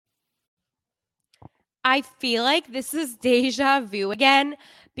I feel like this is deja vu again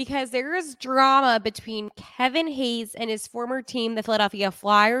because there is drama between Kevin Hayes and his former team, the Philadelphia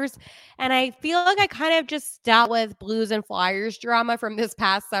Flyers. And I feel like I kind of just dealt with Blues and Flyers drama from this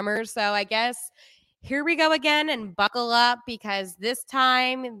past summer. So I guess here we go again and buckle up because this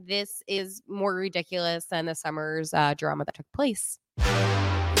time this is more ridiculous than the summer's drama that took place.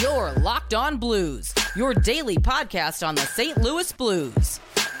 You're Locked On Blues, your daily podcast on the St. Louis Blues.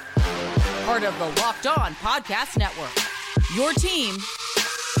 Part of the Locked On Podcast Network, your team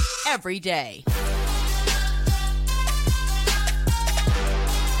every day.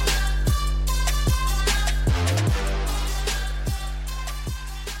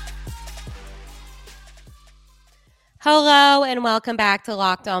 Hello and welcome back to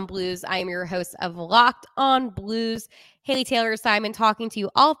Locked On Blues. I am your host of Locked On Blues, Haley Taylor Simon, talking to you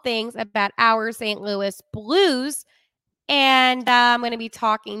all things about our St. Louis Blues. And I'm going to be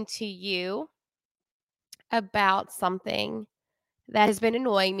talking to you about something that has been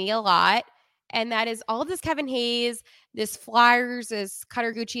annoying me a lot. And that is all of this Kevin Hayes, this Flyers, this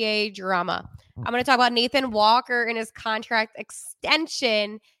Cutter Gauthier drama. I'm going to talk about Nathan Walker and his contract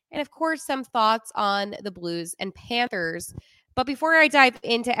extension. And of course, some thoughts on the Blues and Panthers. But before I dive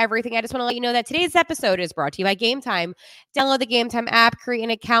into everything, I just want to let you know that today's episode is brought to you by Game Time. Download the Game Time app, create an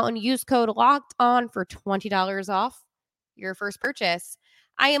account, and use code LOCKEDON for $20 off your first purchase.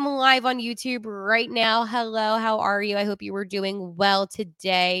 I am live on YouTube right now. Hello, how are you? I hope you were doing well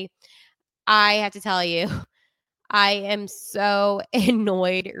today. I have to tell you, I am so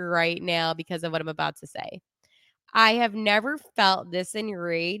annoyed right now because of what I'm about to say. I have never felt this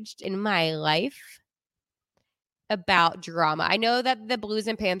enraged in my life about drama. I know that the Blues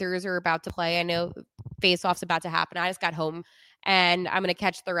and Panthers are about to play. I know face-off's about to happen. I just got home and I'm going to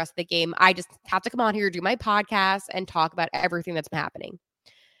catch the rest of the game. I just have to come on here, do my podcast, and talk about everything that's been happening.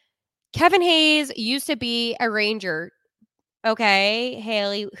 Kevin Hayes used to be a Ranger. Okay,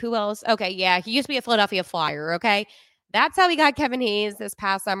 Haley, who else? Okay, yeah, he used to be a Philadelphia Flyer, okay? That's how we got Kevin Hayes this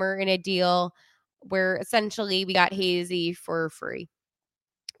past summer in a deal where essentially we got Hazy for free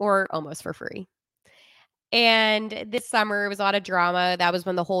or almost for free. And this summer, it was a lot of drama. That was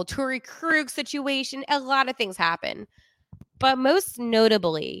when the whole Torrey Krug situation, a lot of things happened. But most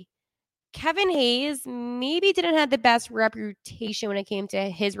notably, Kevin Hayes maybe didn't have the best reputation when it came to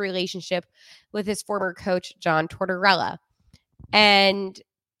his relationship with his former coach, John Tortorella. And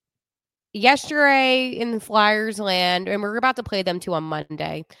yesterday in Flyers land, and we're about to play them too on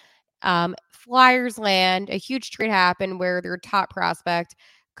Monday, Flyers land, a huge trade happened where their top prospect,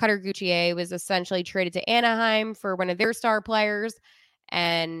 Cutter Gauthier, was essentially traded to Anaheim for one of their star players.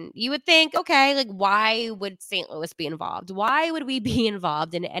 And you would think, okay, like, why would St. Louis be involved? Why would we be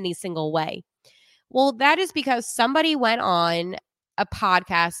involved in any single way? Well, that is because somebody went on a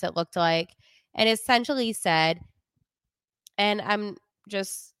podcast that looked like and essentially said, and I'm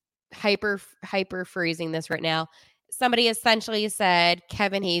just hyper phrasing this right now. Somebody essentially said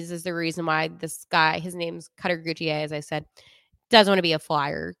Kevin Hayes is the reason why this guy, his name's Cutter Gauthier, as I said, doesn't want to be a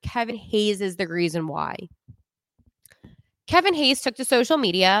Flyer. Kevin Hayes is the reason why. Kevin Hayes took to social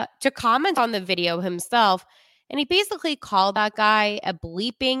media to comment on the video himself, and he basically called that guy a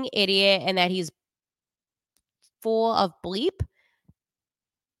bleeping idiot and that he's full of bleep.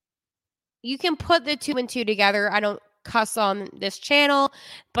 You can put the two and two together. I don't cuss on this channel,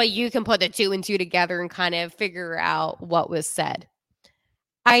 but you can put the two and two together and kind of figure out what was said.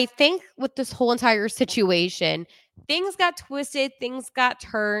 I think with this whole entire situation, things got twisted, things got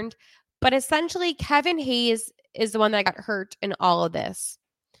turned, but essentially Kevin Hayes is the one that got hurt in all of this.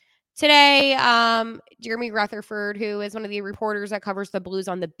 Today, Jeremy Rutherford, who is one of the reporters that covers the Blues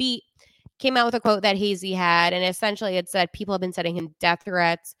on the beat, came out with a quote that Hazy had, and essentially it said people have been sending him death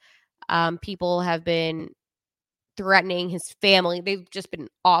threats. People have been threatening his family. They've just been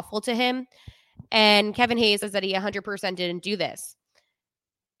awful to him. And Kevin Hayes says that he 100% didn't do this.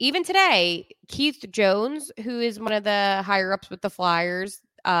 Even today, Keith Jones, who is one of the higher-ups with the Flyers,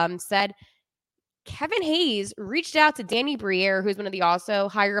 said Kevin Hayes reached out to Danny Briere, who's one of the also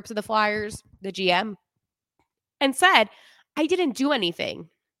higher-ups of the Flyers, the GM, and said, I didn't do anything.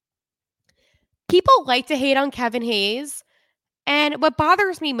 People like to hate on Kevin Hayes, and what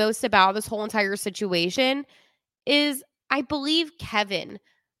bothers me most about this whole entire situation is I believe Kevin.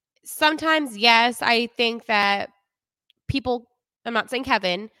 Sometimes, yes, I think that people, I'm not saying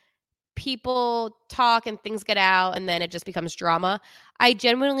Kevin, people talk and things get out and then it just becomes drama. I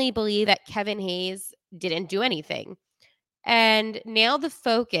genuinely believe that Kevin Hayes didn't do anything. And now the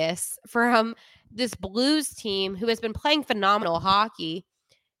focus from this Blues team who has been playing phenomenal hockey,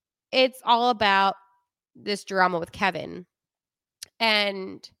 it's all about this drama with Kevin.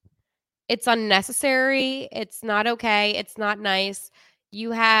 And It's unnecessary. It's not okay. It's not nice.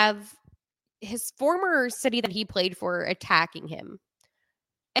 You have his former city that he played for attacking him.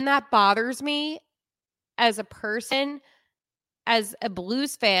 And that bothers me as a person, as a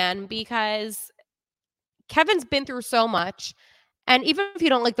Blues fan, because Kevin's been through so much. And even if you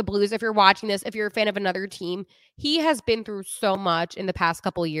don't like the Blues, if you're watching this, if you're a fan of another team, he has been through so much in the past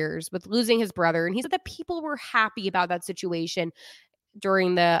couple of years with losing his brother. And he said that people were happy about that situation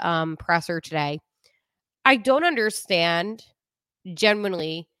during the presser today. I don't understand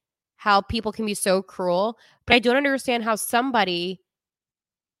genuinely how people can be so cruel, but I don't understand how somebody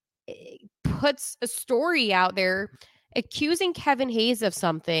puts a story out there accusing Kevin Hayes of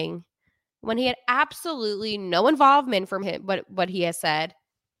something when he had absolutely no involvement from him, what he has said,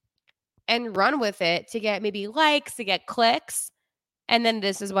 and run with it to get maybe likes, to get clicks, and then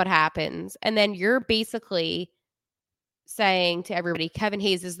this is what happens. And then you're basically saying to everybody, Kevin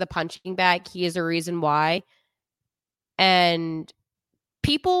Hayes is the punching bag. He is a reason why. And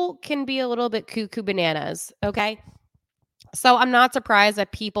people can be a little bit cuckoo bananas, okay? So I'm not surprised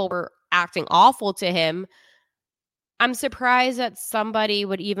that people were acting awful to him. I'm surprised that somebody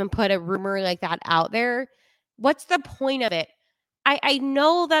would even put a rumor like that out there. What's the point of it? I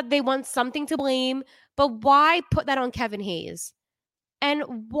know that they want something to blame, but why put that on Kevin Hayes? And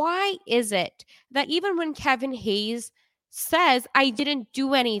why is it that even when Kevin Hayes says, I didn't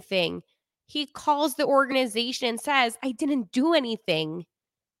do anything, he calls the organization and says, I didn't do anything,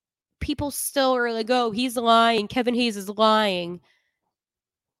 people still are like, oh, he's lying. Kevin Hayes is lying.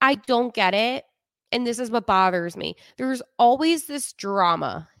 I don't get it. And this is what bothers me. There's always this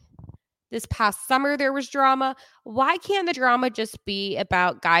drama. This past summer, there was drama. Why can't the drama just be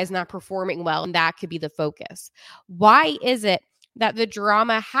about guys not performing well and that could be the focus? Why is it that the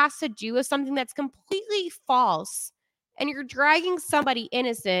drama has to do with something that's completely false and you're dragging somebody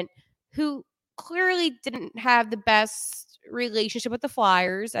innocent who clearly didn't have the best relationship with the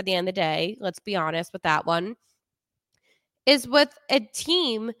Flyers at the end of the day? Let's be honest with that one. Is with a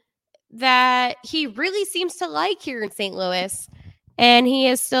team that he really seems to like here in St. Louis. And he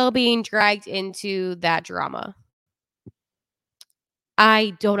is still being dragged into that drama.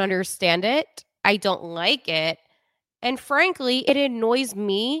 I don't understand it. I don't like it. And frankly, it annoys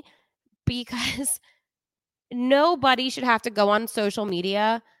me because nobody should have to go on social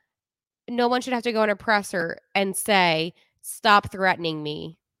media. No one should have to go on a presser and say, stop threatening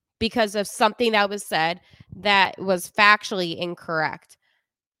me because of something that was said that was factually incorrect.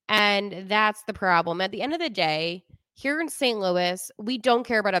 And that's the problem. At the end of the day, here in St. Louis, we don't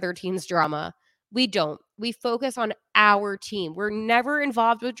care about other teams' drama. We don't. We focus on our team. We're never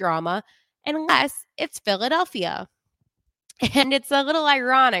involved with drama unless it's Philadelphia. And it's a little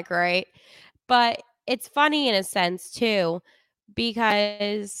ironic, right? But it's funny in a sense, too,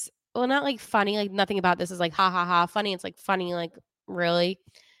 because, well, not like funny, like nothing about this is like ha ha ha funny. It's like funny, like really,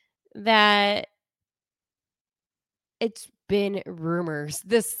 that it's been rumors.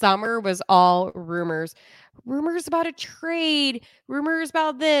 This summer was all rumors. Rumors about a trade, rumors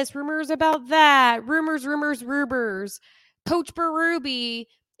about this, rumors about that, rumors. Coach Berube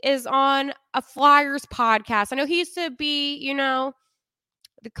is on a Flyers podcast. I know he used to be,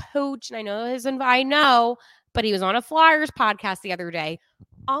 the coach, and I know, but he was on a Flyers podcast the other day.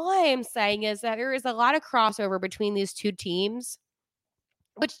 All I am saying is that there is a lot of crossover between these two teams,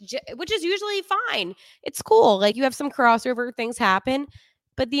 which is usually fine. It's cool. Like, you have some crossover, things happen,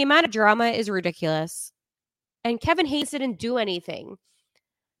 but the amount of drama is ridiculous. And Kevin Hayes didn't do anything.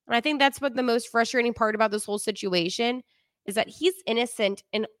 And I think that's what the most frustrating part about this whole situation is, that he's innocent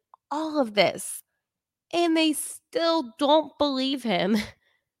in all of this. And they still don't believe him.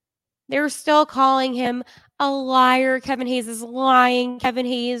 They're still calling him a liar. Kevin Hayes is lying. Kevin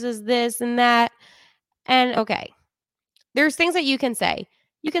Hayes is this and that. And okay, there's things that you can say.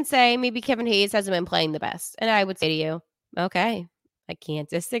 You can say maybe Kevin Hayes hasn't been playing the best. And I would say to you, okay, I can't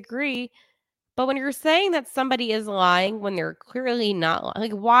disagree. But when you're saying that somebody is lying when they're clearly not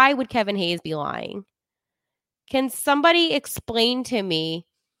lying, like, why would Kevin Hayes be lying? Can somebody explain to me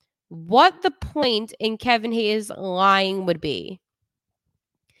what the point in Kevin Hayes lying would be?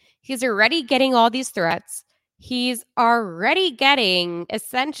 He's already getting all these threats. He's already getting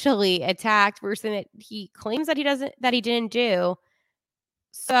essentially attacked for something that he claims that he didn't do.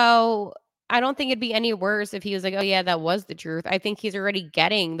 So I don't think it'd be any worse if he was like, oh yeah, that was the truth. I think he's already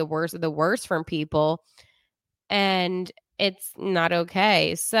getting the worst of the worst from people, and it's not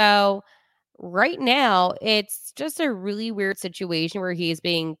okay. So right now, it's just a really weird situation where he's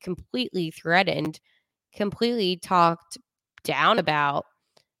being completely threatened, completely talked down about.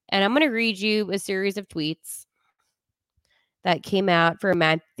 And I'm going to read you a series of tweets. that came out from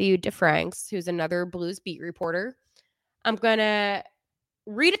Matthew DeFranks, who's another Blues beat reporter. I'm going to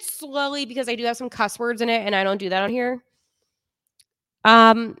read it slowly because I do have some cuss words in it, and I don't do that on here.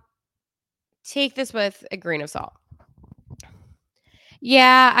 Take this with a grain of salt.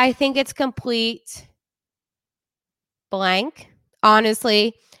 Yeah, I think it's complete blank.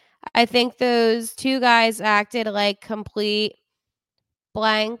 Honestly, I think those two guys acted like complete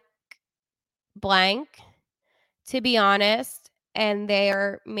blank, to be honest, and they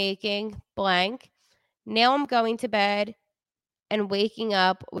are making blank. Now I'm going to bed and waking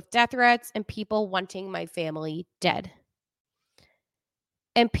up with death threats and people wanting my family dead.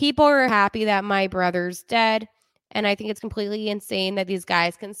 And people are happy that my brother's dead. And I think it's completely insane that these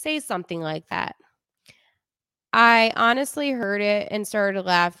guys can say something like that. I honestly heard it and started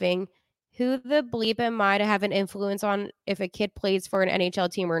laughing. Who the bleep am I to have an influence on if a kid plays for an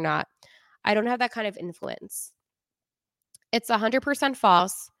NHL team or not? I don't have that kind of influence. It's 100%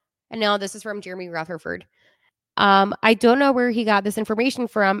 false. And now this is from Jeremy Rutherford. I don't know where he got this information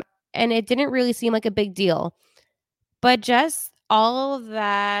from, and it didn't really seem like a big deal. But just all of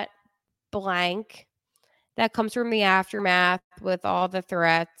that blank that comes from the aftermath with all the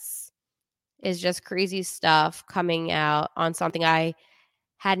threats is just crazy stuff coming out on something I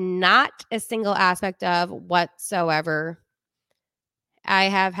had not a single aspect of whatsoever. I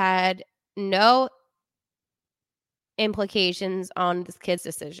have had no implications on this kid's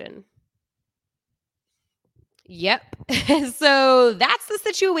decision. Yep. So that's the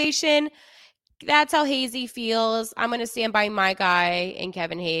situation. That's how Hazy feels. I'm going to stand by my guy and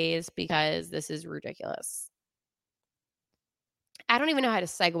Kevin Hayes because this is ridiculous. I don't even know how to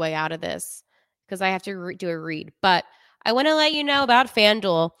segue out of this because I have to do a read, but I want to let you know about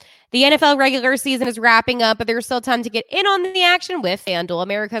FanDuel. The NFL regular season is wrapping up, but there's still time to get in on the action with FanDuel,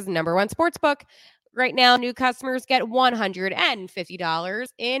 America's #1 sportsbook. Right now, new customers get $150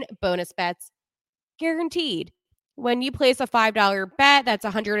 in bonus bets guaranteed. When you place a $5 bet, that's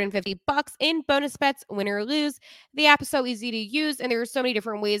 $150 in bonus bets, win or lose. The app is so easy to use, and there are so many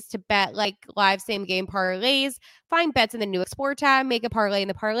different ways to bet, like live same-game parlays. Find bets in the new Explore tab, make a parlay in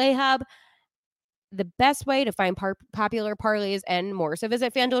the Parlay Hub. The best way to find popular parlays and more. So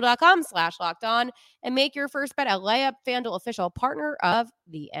visit FanDuel.com/lockedon and make your first bet a layup. FanDuel, official partner of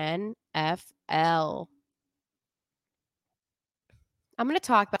the NFL. I'm going to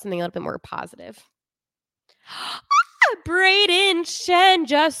talk about something a little bit more positive. Brayden Schenn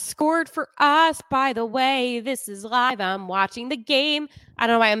just scored for us. By the way, this is live. I'm watching the game. I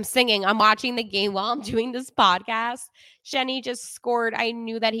don't know why I'm singing. I'm watching the game while I'm doing this podcast. Shenny just scored. I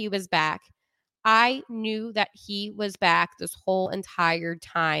knew that he was back. I knew that he was back this whole entire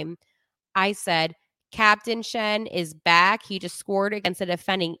time. I said, Captain Schenn is back. He just scored against the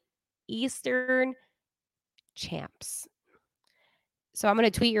defending Eastern champs. So I'm going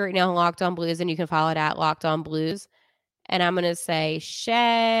to tweet you right now, Locked On Blues, and you can follow it at Locked On Blues. And I'm going to say,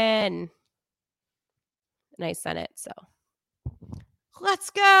 Schenn. And I sent it. So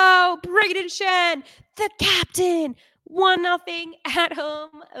let's go. Brayden Schenn, the captain. 1-0 at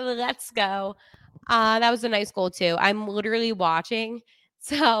home. Let's go. That was a nice goal, too. I'm literally watching.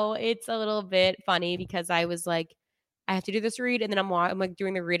 So it's a little bit funny because I was like, I have to do this read. And then I'm like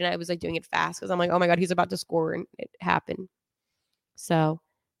doing the read and I was like doing it fast because I'm like, oh my God, he's about to score. And it happened. So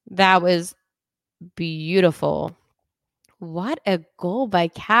that was beautiful. What a goal by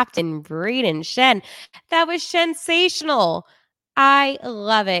Captain Brayden Schenn. That was sensational. I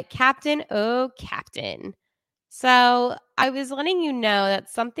love it. Captain, oh, Captain. So I was letting you know that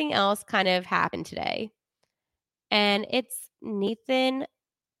something else kind of happened today. And it's Nathan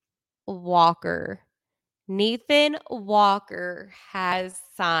Walker. Nathan Walker has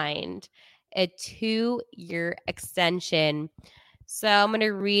signed a 2-year extension. So I'm going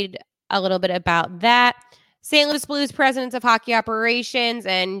to read a little bit about that. St. Louis Blues President of Hockey Operations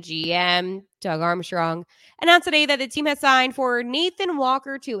and GM Doug Armstrong announced today that the team has signed for Nathan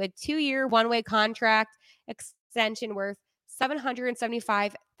Walker to a 2-year one-way contract extension worth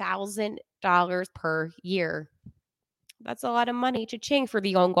 $775,000 per year. That's a lot of money cha-ching for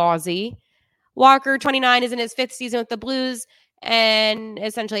the young Gauthier. Walker, 29, is in his 5th season with the Blues. And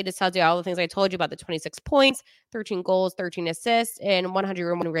essentially just tells you all the things I told you about the 26 points, 13 goals, 13 assists, and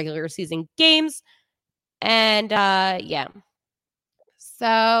 101 regular season games. And yeah.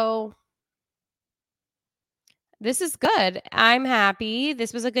 So this is good. I'm happy.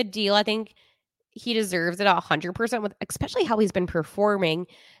 This was a good deal. I think he deserves it 100% with especially how he's been performing.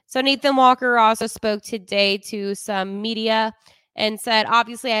 So Nathan Walker also spoke today to some media and said,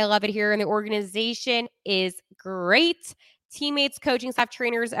 obviously, I love it here and the organization is great. teammates, coaching staff,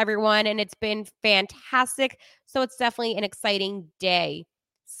 trainers, everyone, and it's been fantastic. So it's definitely an exciting day.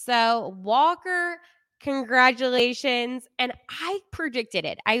 So Walker, congratulations. And I predicted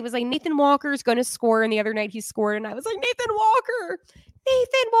it. I was like, Nathan Walker is going to score. And the other night he scored. And I was like, Nathan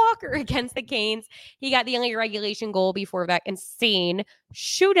Walker against the Canes. He got the only regulation goal before that insane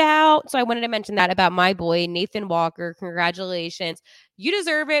shootout. So I wanted to mention that about my boy, Nathan Walker. Congratulations. You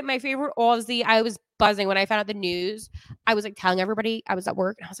deserve it. My favorite Aussie. I was buzzing when I found out the news. I was like telling everybody, I was at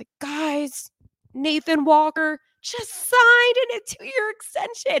work and I was like, guys, Nathan Walker just signed a 2-year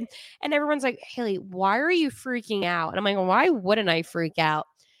extension. And everyone's like, Haley, why are you freaking out? And I'm like, why wouldn't I freak out?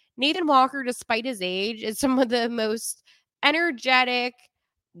 Nathan Walker, despite his age, is some of the most energetic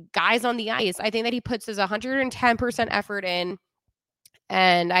guys on the ice. I think that he puts his 110% effort in.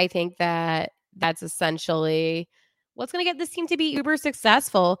 And I think that that's essentially what's going to get this team to be uber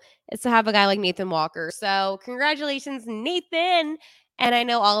successful is to have a guy like Nathan Walker. So congratulations, Nathan. And I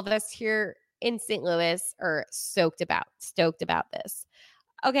know all of us here in St. Louis are stoked about this.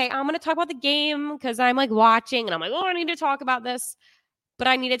 Okay, I'm going to talk about the game because I'm like watching and I'm like, oh, I need to talk about this. But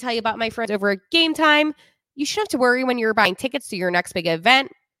I need to tell you about my friends over at Game Time. You shouldn't have to worry when you're buying tickets to your next big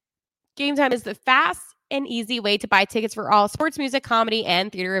event. Game Time is the fast and easy way to buy tickets for all sports, music, comedy,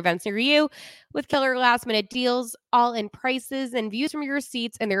 and theater events near you with killer last-minute deals, all-in prices, and views from your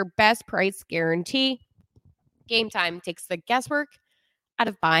seats and their best price guarantee. Game Time takes the guesswork out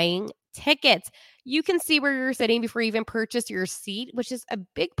of buying tickets. You can see where you're sitting before you even purchase your seat, which is a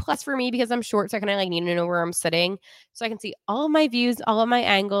big plus for me because I'm short, so I kind of like need to know where I'm sitting. So I can see all of my views, all of my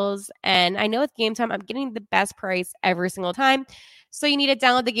angles, and I know with Game Time, I'm getting the best price every single time. So you need to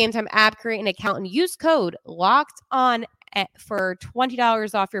download the Game Time app, create an account, and use code LOCKEDON for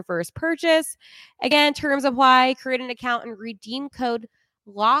 $20 off your first purchase. Again, terms apply. Create an account and redeem code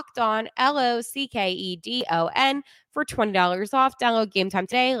LOCKEDON, LOCKEDON, for $20 off. Download Game Time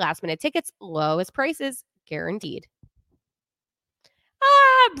today. Last minute tickets, lowest prices guaranteed.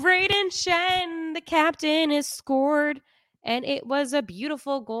 Braden Shen, the captain, has scored, and it was a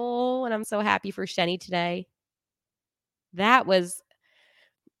beautiful goal, and I'm so happy for Shenny today. That was,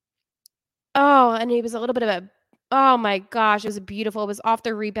 and he was a little bit of a, oh my gosh, it was beautiful. It was off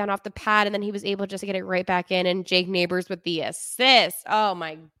the rebound, off the pad, and then he was able just to get it right back in, and Jake Neighbors with the assist. Oh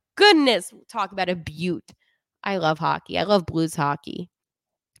my goodness, talk about a beaut. I love hockey. I love Blues hockey.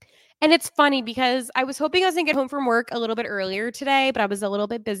 And it's funny because I was hoping I was going to get home from work a little bit earlier today, but I was a little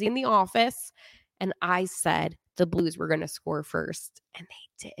bit busy in the office, and I said the Blues were going to score first, and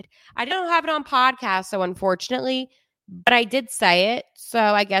they did. I don't have it on podcast, so unfortunately, but I did say it, so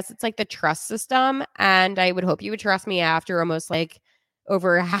I guess it's like the trust system, and I would hope you would trust me after almost like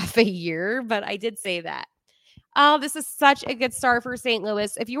over half a year, but I did say that. Oh, this is such a good start for St.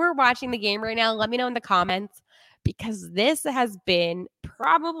 Louis. If you were watching the game right now, let me know in the comments because this has been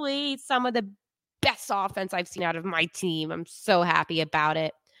probably some of the best offense I've seen out of my team. I'm so happy about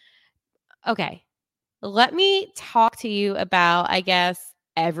it. Okay, let me talk to you about, I guess,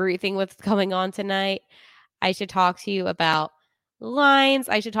 everything that's going on tonight. I should talk to you about lines.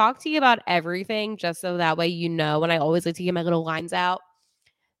 I should talk to you about everything just so that way you know. And I always like to get my little lines out.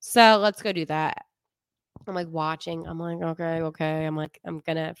 So let's go do that. I'm like watching. I'm like, okay. I'm like, I'm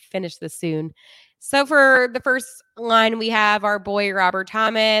going to finish this soon. So for the first line, we have our boy Robert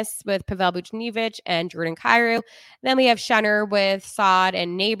Thomas with Pavel Buchnevich and Jordan Kyrou. Then we have Shunner with Saad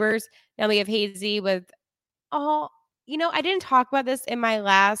and Neighbors. Then we have Hazy with, I didn't talk about this in my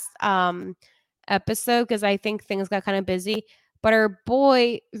last episode because I think things got kind of busy. But our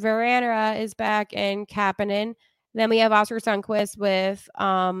boy Verandra is back in Kapanen. Then we have Oscar Sundquist with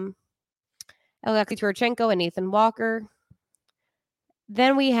Alexei Turchenko and Nathan Walker.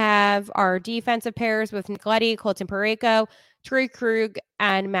 Then we have our defensive pairs with Nicoletti, Colton Parayko, Troy Krug,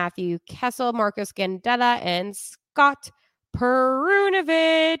 and Matthew Kessel, Marcos Gandetta, and Scott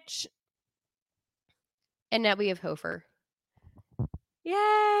Perunovich. And now we have Hofer.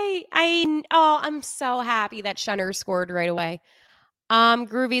 Yay! I'm so happy that Shunner scored right away.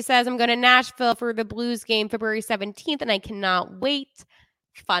 Groovy says, I'm going to Nashville for the Blues game February 17th, and I cannot wait.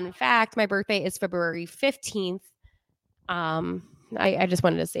 Fun fact, my birthday is February 15th. I just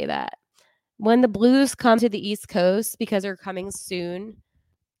wanted to say that. When the Blues come to the East Coast, because they're coming soon,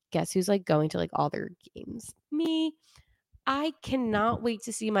 guess who's like going to like all their games? Me. I cannot wait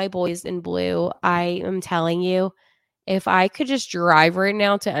to see my boys in blue. I am telling you, if I could just drive right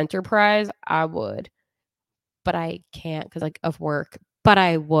now to Enterprise, I would. But I can't because like of work. But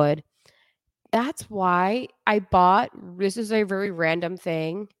I would. That's why I bought, this is a very random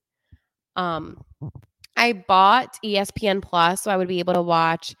thing. I bought ESPN Plus so I would be able to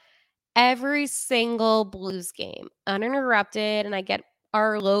watch every single Blues game uninterrupted, and I get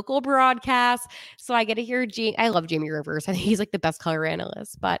our local broadcast, so I get to hear I love Jamie Rivers. I think he's like the best color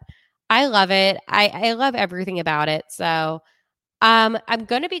analyst, but I love it. I love everything about it. So I'm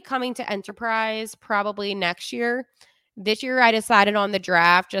going to be coming to Enterprise probably next year. This year I decided on the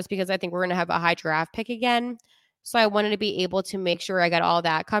draft just because I think we're going to have a high draft pick again. So I wanted to be able to make sure I got all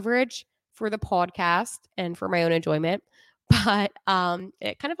that coverage for the podcast and for my own enjoyment. But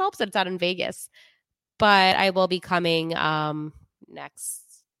it kind of helps that it's out in Vegas. But I will be coming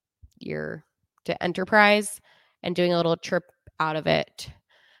next year to Enterprise and doing a little trip out of it.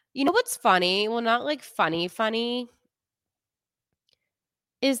 You know what's funny? Well, not like funny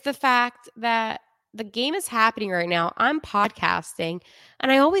is the fact that the game is happening right now. I'm podcasting,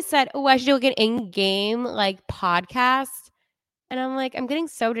 and I always said, "Oh, I should do like an in-game like podcast." And I'm like, I'm getting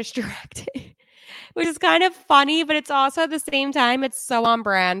so distracted, which is kind of funny, but it's also at the same time, it's so on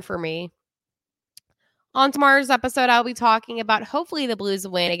brand for me. On tomorrow's episode, I'll be talking about hopefully the Blues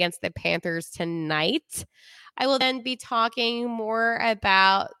win against the Panthers tonight. I will then be talking more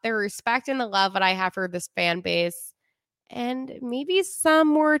about the respect and the love that I have for this fan base and maybe some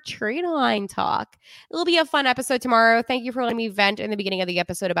more trade line talk. It'll be a fun episode tomorrow. Thank you for letting me vent in the beginning of the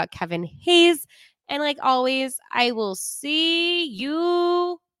episode about Kevin Hayes. And like always, I will see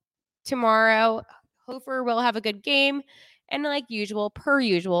you tomorrow. Hofer will have a good game. And like usual, per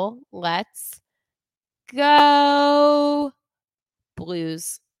usual, let's go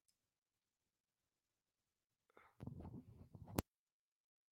Blues.